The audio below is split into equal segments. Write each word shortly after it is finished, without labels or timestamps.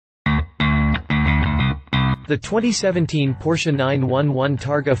The 2017 Porsche 911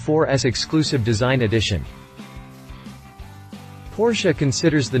 Targa 4S Exclusive Design Edition. Porsche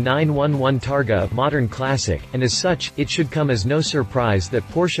considers the 911 Targa a modern classic, and as such, it should come as no surprise that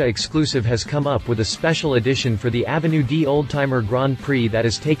Porsche Exclusive has come up with a special edition for the AvD Oldtimer Grand Prix that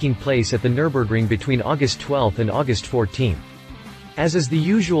is taking place at the Nürburgring between August 12 and August 14. As is the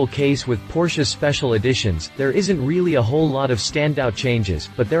usual case with Porsche special editions, there isn't really a whole lot of standout changes,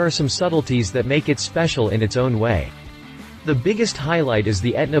 but there are some subtleties that make it special in its own way. The biggest highlight is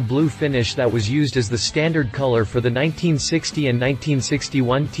the Etna Blue finish that was used as the standard color for the 1960 and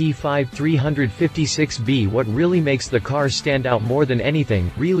 1961 T5 356B. What really makes the car stand out more than anything,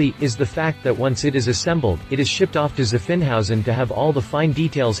 really, is the fact that once it is assembled, it is shipped off to Zuffenhausen to have all the fine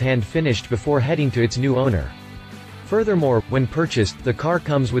details hand-finished before heading to its new owner. Furthermore, when purchased, the car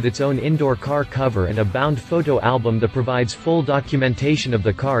comes with its own indoor car cover and a bound photo album that provides full documentation of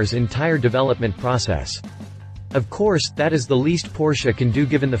the car's entire development process. Of course, that is the least Porsche can do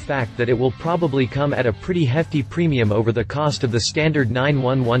given the fact that it will probably come at a pretty hefty premium over the cost of the standard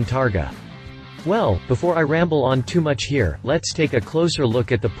 911 Targa. Well, before I ramble on too much here, let's take a closer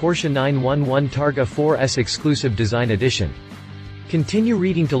look at the Porsche 911 Targa 4S Exclusive Design Edition. Continue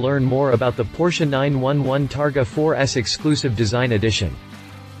reading to learn more about the Porsche 911 Targa 4S Exclusive Design Edition.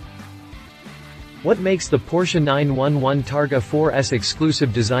 What makes the Porsche 911 Targa 4S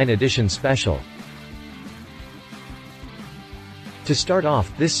Exclusive Design Edition special? To start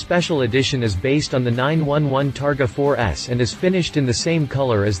off, this special edition is based on the 911 Targa 4S and is finished in the same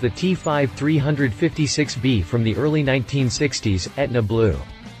color as the T5 356B from the early 1960s, Etna Blue.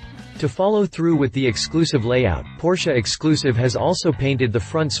 To follow through with the exclusive layout, Porsche Exclusive has also painted the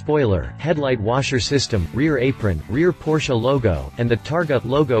front spoiler, headlight washer system, rear apron, rear Porsche logo, and the Targa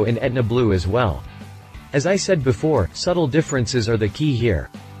logo in Etna Blue as well. As I said before, subtle differences are the key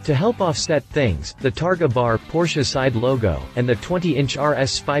here. To help offset things, the Targa bar, Porsche side logo, and the 20-inch RS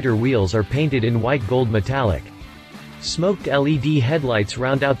Spider wheels are painted in white gold metallic. Smoked LED headlights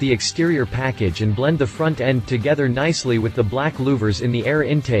round out the exterior package and blend the front end together nicely with the black louvers in the air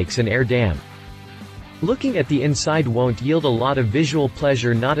intakes and air dam. Looking at the inside won't yield a lot of visual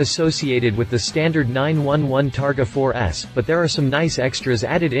pleasure not associated with the standard 911 Targa 4S, but there are some nice extras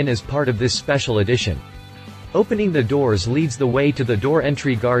added in as part of this special edition. Opening the doors leads the way to the door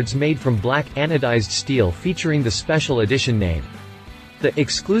entry guards made from black anodized steel featuring the special edition name. The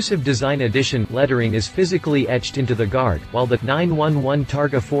Exclusive Design Edition lettering is physically etched into the guard, while the 911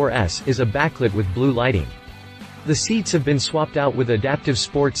 Targa 4S is a backlit with blue lighting. The seats have been swapped out with adaptive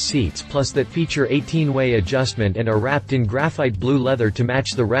sports seats plus that feature 18-way adjustment and are wrapped in graphite blue leather to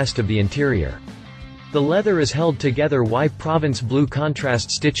match the rest of the interior. The leather is held together with Provence blue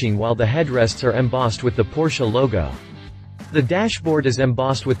contrast stitching while the headrests are embossed with the Porsche logo. The dashboard is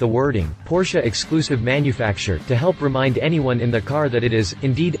embossed with the wording, Porsche Exclusive Manufacture, to help remind anyone in the car that it is,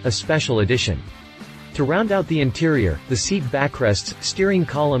 indeed, a special edition. To round out the interior, the seat backrests, steering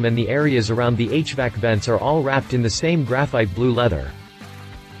column and the areas around the HVAC vents are all wrapped in the same graphite blue leather.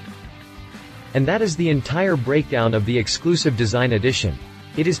 And that is the entire breakdown of the Exclusive Design Edition.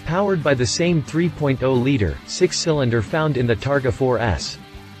 It is powered by the same 3.0-liter, 6-cylinder found in the Targa 4S.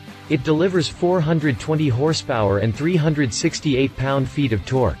 It delivers 420 horsepower and 368 pound-feet of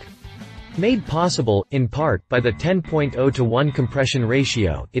torque. Made possible, in part, by the 10.0:1 compression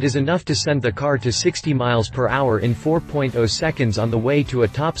ratio, it is enough to send the car to 60 miles per hour in 4.0 seconds on the way to a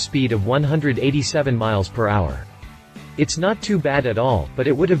top speed of 187 miles per hour. It's not too bad at all, but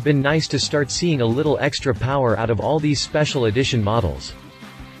it would have been nice to start seeing a little extra power out of all these special edition models.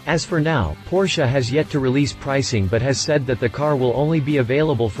 As for now, Porsche has yet to release pricing but has said that the car will only be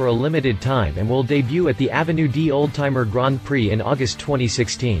available for a limited time and will debut at the AvD Oldtimer Grand Prix in August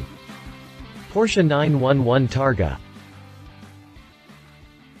 2016. Porsche 911 Targa.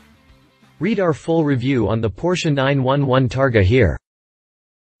 Read our full review on the Porsche 911 Targa here.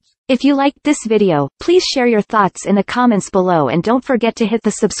 If you liked this video, please share your thoughts in the comments below and don't forget to hit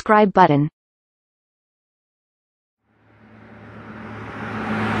the subscribe button.